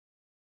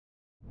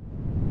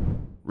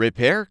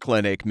Repair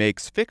Clinic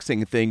makes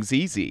fixing things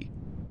easy.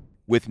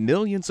 With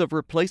millions of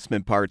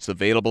replacement parts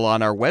available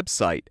on our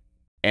website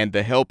and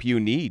the help you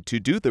need to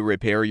do the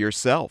repair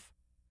yourself.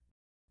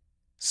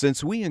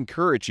 Since we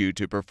encourage you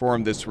to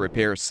perform this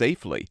repair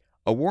safely,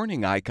 a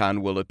warning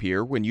icon will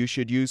appear when you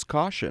should use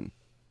caution.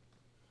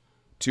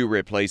 To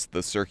replace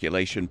the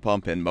circulation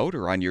pump and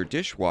motor on your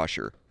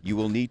dishwasher, you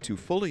will need to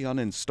fully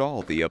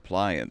uninstall the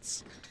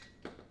appliance.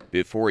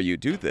 Before you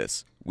do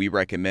this, we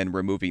recommend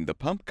removing the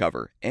pump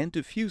cover and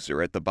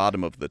diffuser at the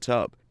bottom of the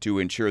tub to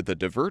ensure the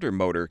diverter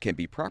motor can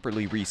be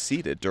properly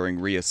reseated during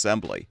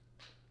reassembly.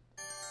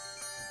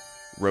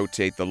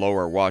 Rotate the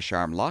lower wash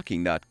arm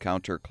locking nut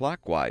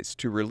counterclockwise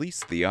to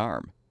release the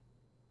arm.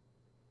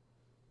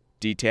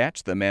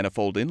 Detach the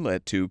manifold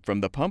inlet tube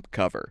from the pump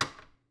cover.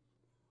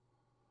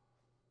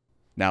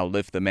 Now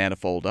lift the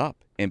manifold up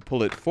and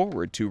pull it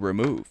forward to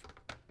remove.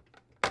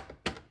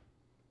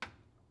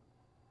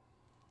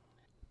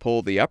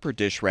 Pull the upper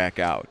dish rack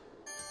out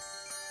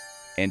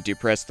and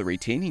depress the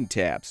retaining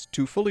tabs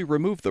to fully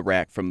remove the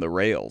rack from the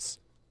rails.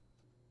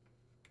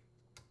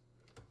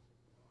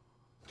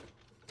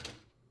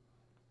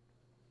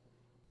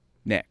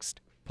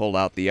 Next, pull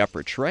out the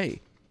upper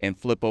tray and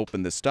flip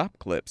open the stop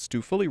clips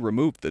to fully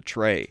remove the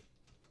tray.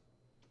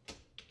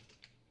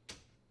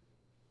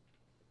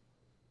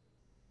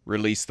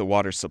 Release the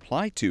water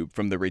supply tube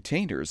from the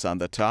retainers on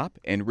the top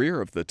and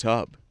rear of the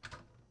tub.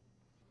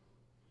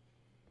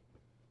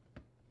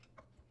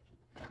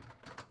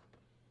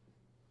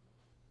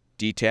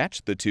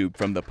 Detach the tube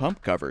from the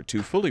pump cover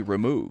to fully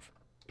remove.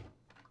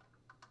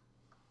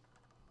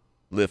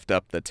 Lift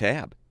up the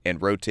tab and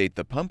rotate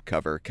the pump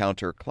cover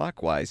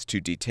counterclockwise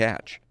to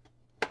detach.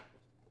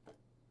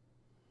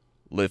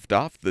 Lift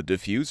off the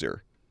diffuser.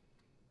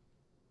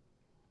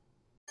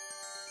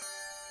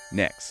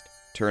 Next,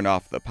 turn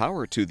off the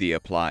power to the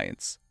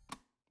appliance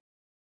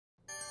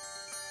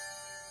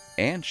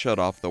and shut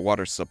off the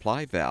water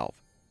supply valve.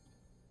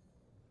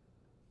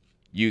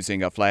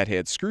 Using a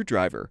flathead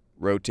screwdriver,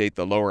 rotate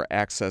the lower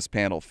access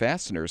panel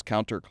fasteners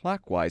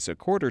counterclockwise a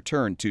quarter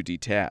turn to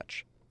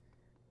detach.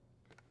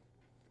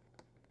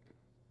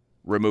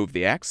 Remove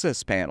the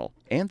access panel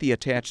and the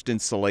attached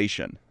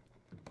insulation.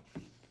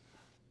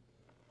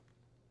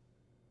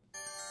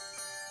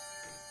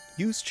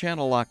 Use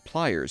channel lock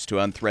pliers to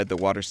unthread the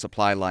water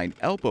supply line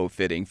elbow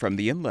fitting from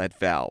the inlet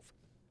valve.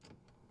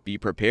 Be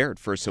prepared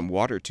for some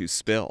water to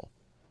spill.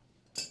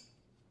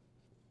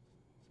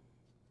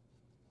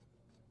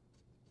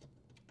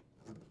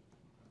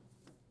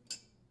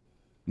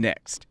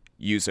 Next,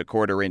 use a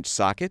 1/4-inch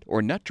socket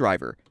or nut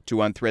driver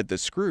to unthread the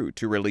screw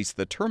to release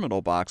the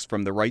terminal box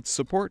from the right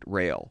support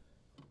rail.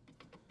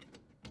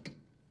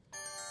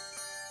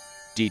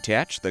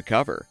 Detach the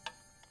cover.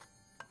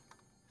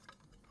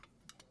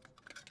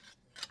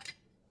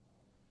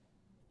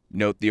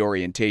 Note the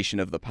orientation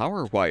of the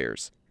power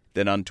wires,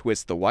 then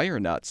untwist the wire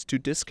nuts to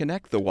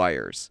disconnect the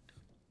wires.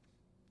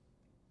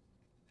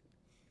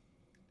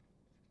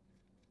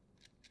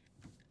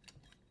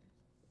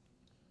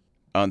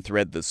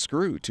 Unthread the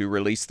screw to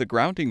release the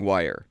grounding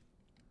wire.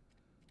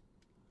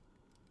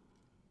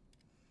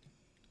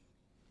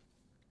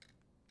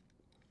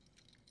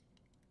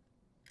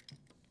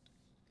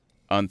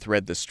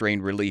 Unthread the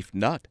strain relief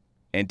nut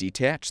and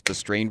detach the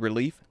strain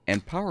relief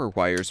and power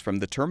wires from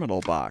the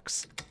terminal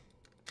box.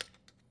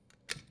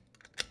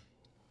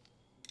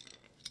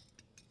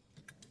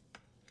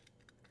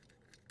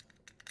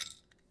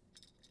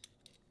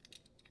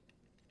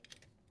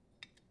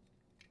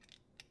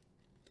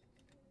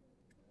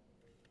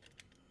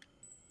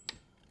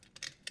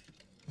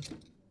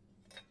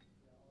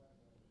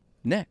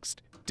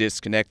 Next,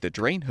 disconnect the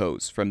drain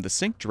hose from the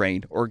sink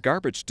drain or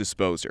garbage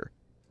disposer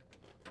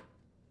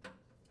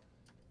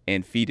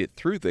and feed it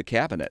through the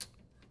cabinet.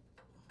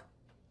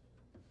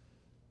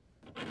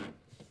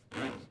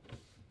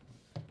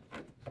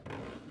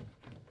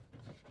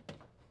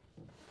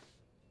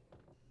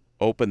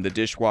 Open the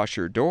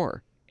dishwasher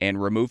door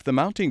and remove the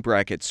mounting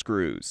bracket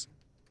screws.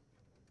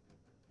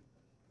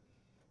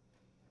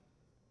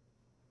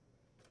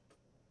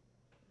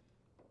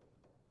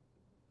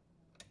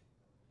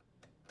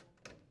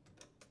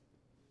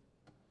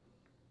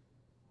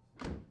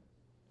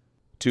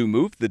 To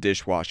move the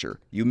dishwasher,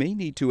 you may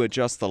need to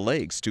adjust the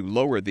legs to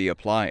lower the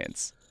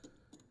appliance.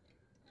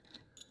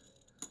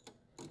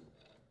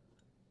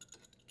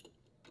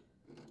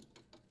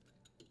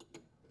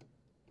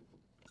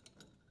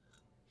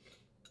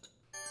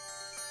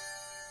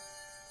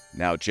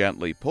 Now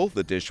gently pull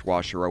the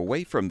dishwasher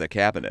away from the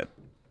cabinet.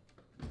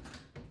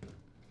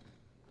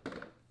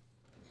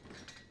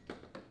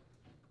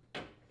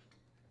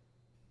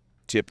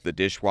 Tip the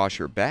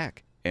dishwasher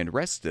back and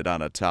rest it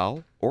on a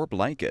towel or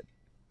blanket.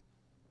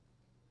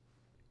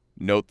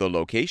 Note the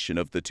location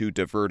of the 2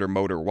 diverter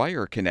motor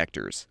wire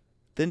connectors,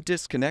 then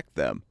disconnect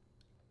them.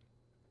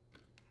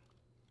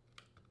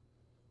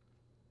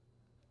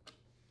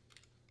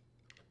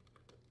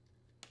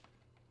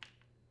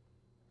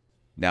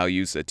 Now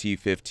use a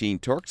T15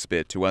 Torx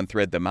bit to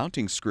unthread the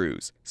mounting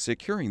screws,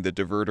 securing the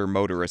diverter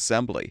motor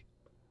assembly.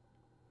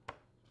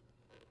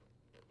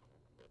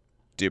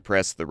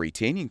 Depress the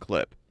retaining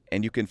clip,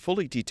 and you can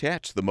fully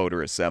detach the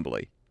motor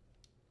assembly.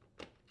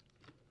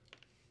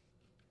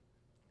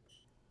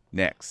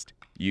 Next,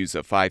 use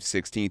a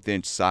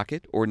 5/16"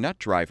 socket or nut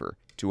driver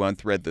to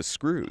unthread the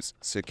screws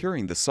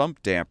securing the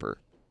sump damper.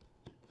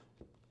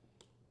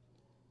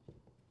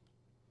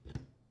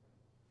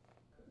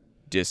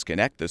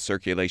 Disconnect the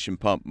circulation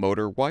pump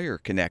motor wire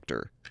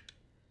connector.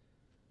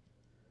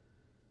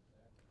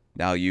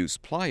 Now use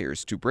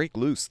pliers to break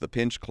loose the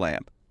pinch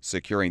clamp,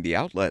 securing the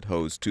outlet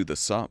hose to the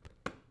sump.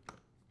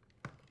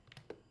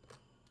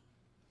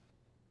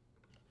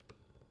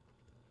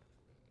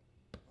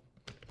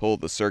 Pull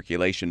the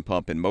circulation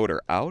pump and motor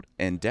out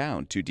and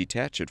down to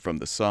detach it from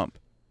the sump.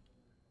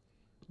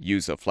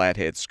 Use a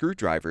flathead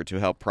screwdriver to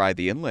help pry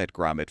the inlet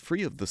grommet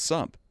free of the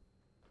sump,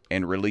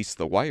 and release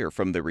the wire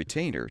from the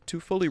retainer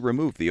to fully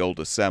remove the old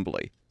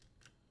assembly.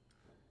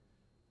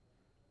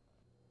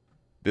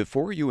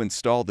 Before you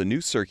install the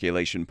new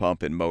circulation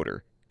pump and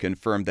motor,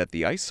 confirm that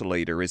the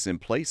isolator is in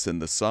place in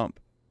the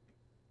sump,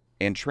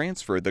 and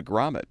transfer the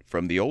grommet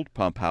from the old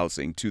pump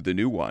housing to the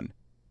new one.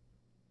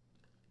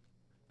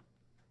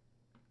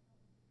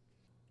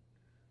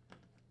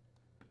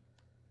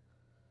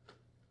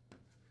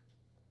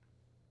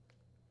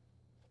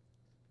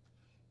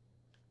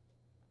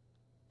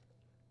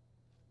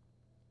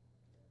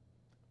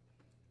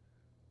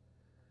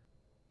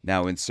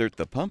 Now insert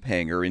the pump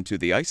hanger into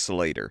the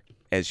isolator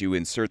as you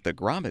insert the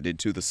grommet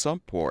into the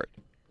sump port.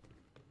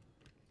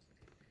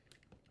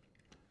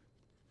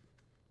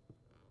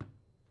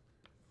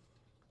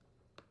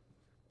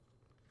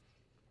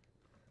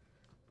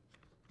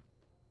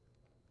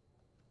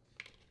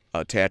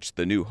 Attach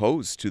the new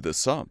hose to the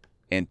sump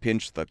and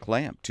pinch the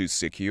clamp to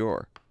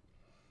secure.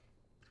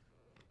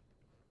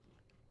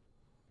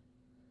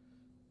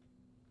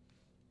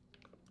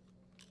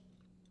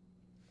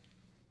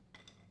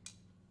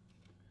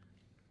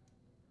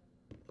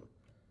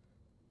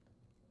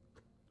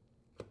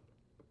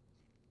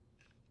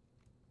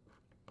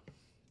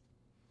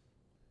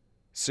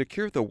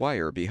 Secure the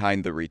wire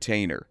behind the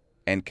retainer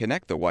and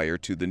connect the wire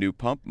to the new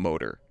pump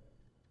motor.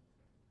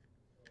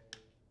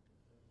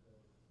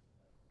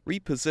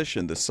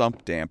 Reposition the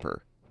sump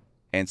damper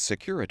and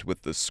secure it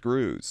with the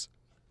screws.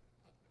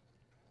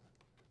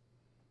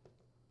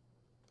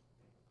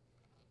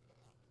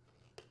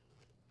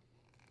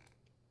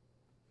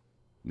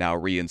 Now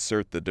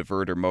reinsert the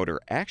diverter motor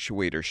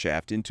actuator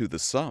shaft into the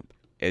sump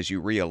as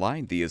you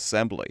realign the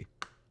assembly.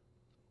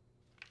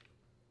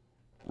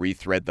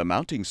 Rethread the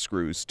mounting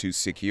screws to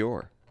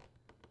secure.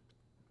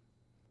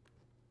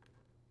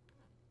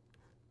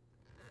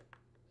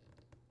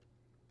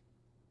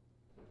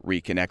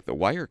 Reconnect the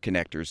wire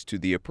connectors to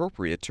the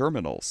appropriate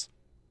terminals.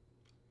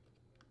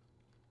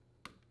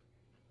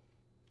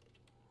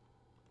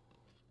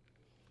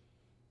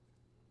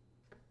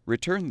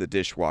 Return the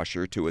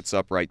dishwasher to its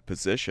upright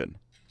position.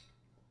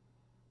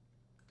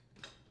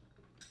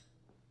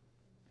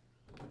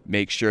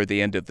 Make sure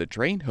the end of the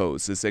drain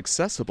hose is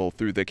accessible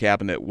through the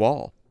cabinet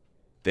wall.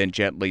 Then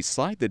gently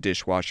slide the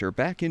dishwasher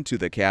back into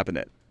the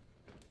cabinet.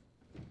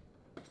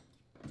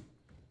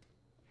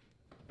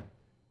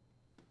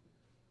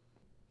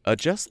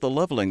 Adjust the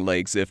leveling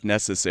legs if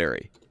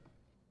necessary.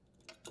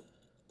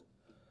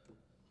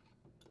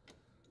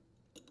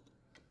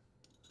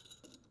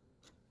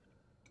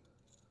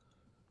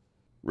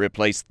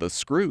 Replace the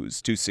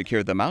screws to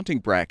secure the mounting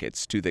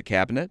brackets to the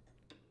cabinet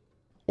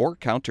or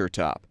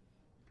countertop.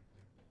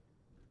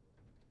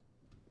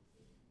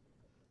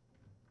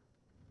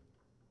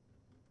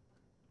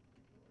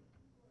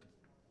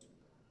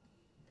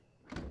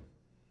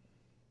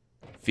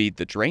 Feed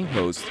the drain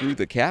hose through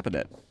the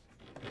cabinet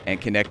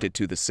and connect it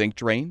to the sink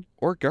drain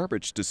or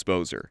garbage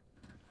disposer.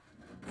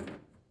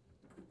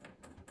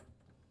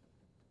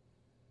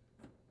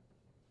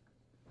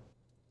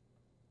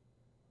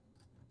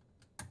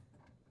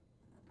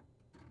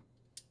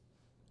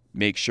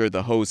 Make sure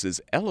the hose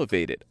is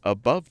elevated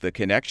above the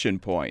connection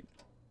point.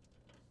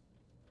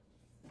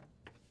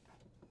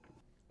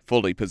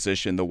 Fully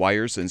position the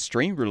wires and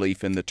strain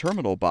relief in the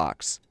terminal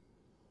box.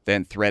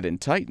 Then thread and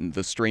tighten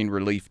the strain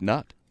relief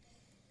nut.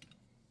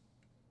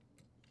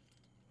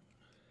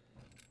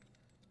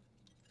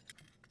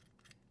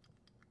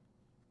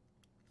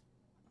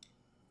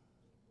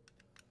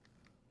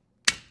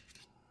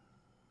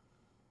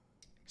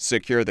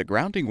 Secure the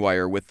grounding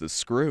wire with the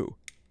screw.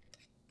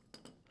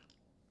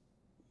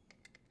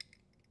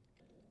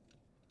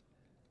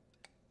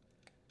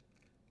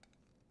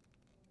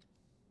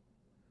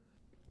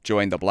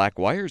 Join the black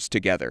wires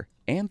together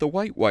and the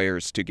white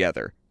wires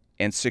together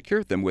and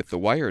secure them with the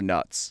wire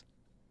nuts.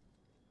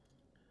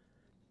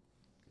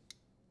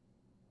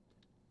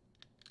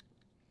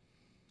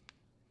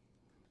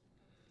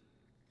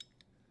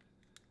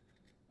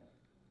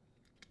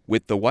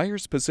 With the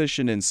wires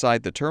positioned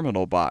inside the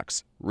terminal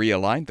box,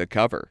 realign the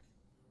cover.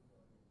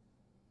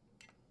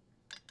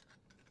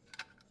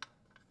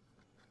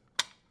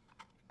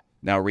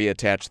 Now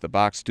reattach the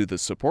box to the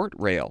support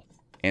rail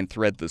and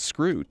thread the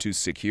screw to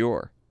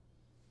secure.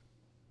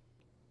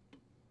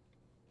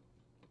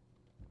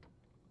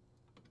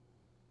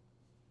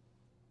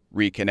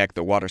 Reconnect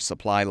the water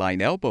supply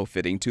line elbow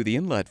fitting to the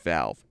inlet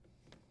valve.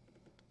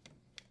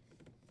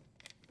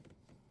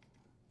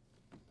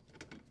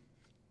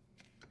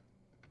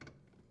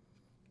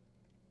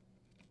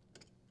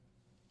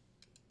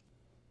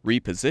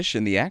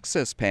 Reposition the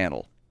access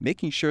panel,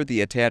 making sure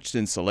the attached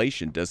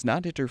insulation does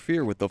not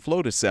interfere with the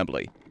float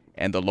assembly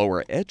and the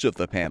lower edge of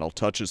the panel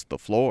touches the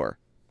floor.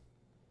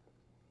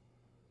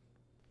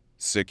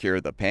 Secure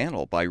the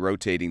panel by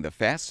rotating the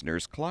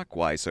fasteners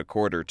clockwise a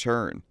quarter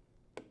turn.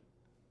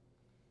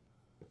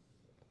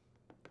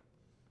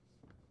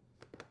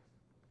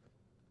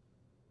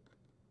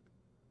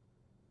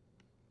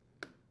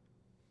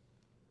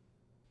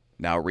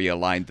 Now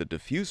realign the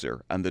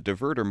diffuser on the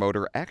diverter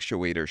motor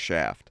actuator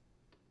shaft.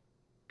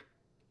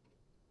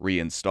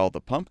 Reinstall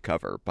the pump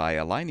cover by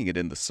aligning it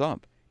in the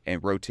sump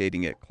and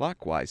rotating it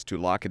clockwise to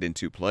lock it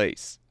into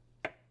place.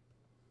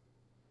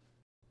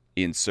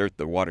 Insert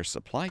the water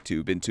supply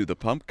tube into the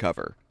pump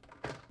cover.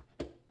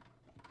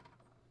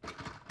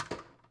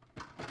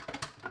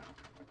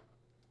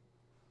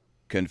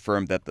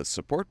 Confirm that the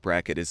support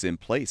bracket is in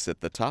place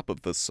at the top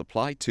of the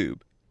supply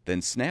tube,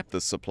 then snap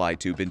the supply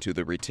tube into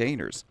the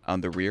retainers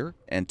on the rear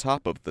and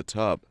top of the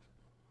tub.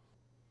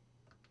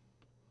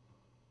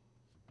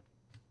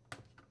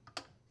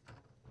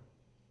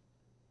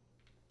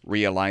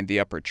 Realign the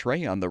upper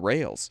tray on the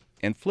rails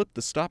and flip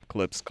the stop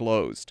clips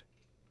closed.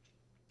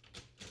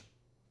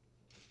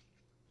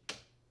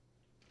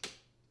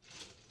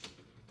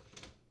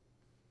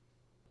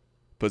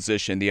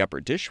 Position the upper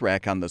dish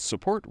rack on the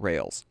support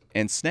rails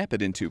and snap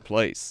it into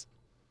place.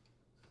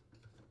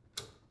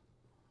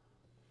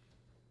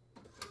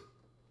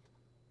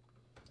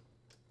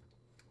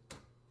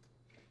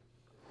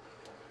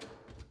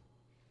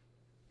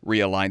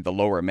 Realign the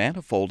lower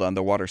manifold on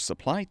the water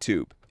supply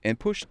tube and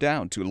push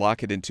down to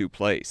lock it into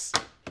place.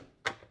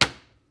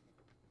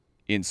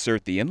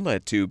 Insert the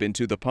inlet tube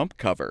into the pump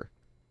cover.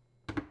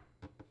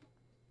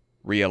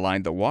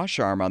 Realign the wash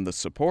arm on the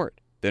support,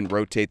 then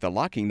rotate the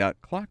locking nut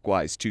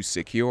clockwise to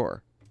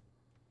secure.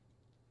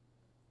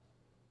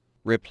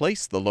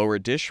 Replace the lower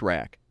dish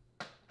rack.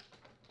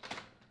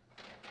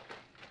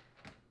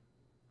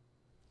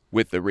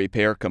 With the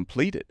repair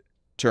completed,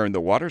 turn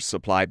the water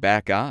supply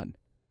back on,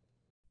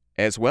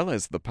 as well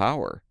as the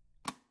power,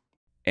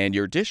 and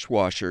your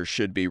dishwasher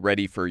should be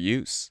ready for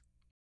use.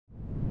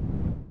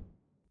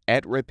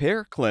 At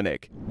Repair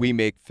Clinic, we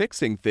make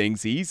fixing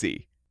things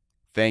easy.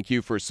 Thank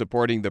you for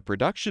supporting the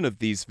production of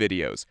these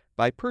videos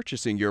by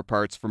purchasing your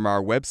parts from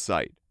our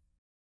website.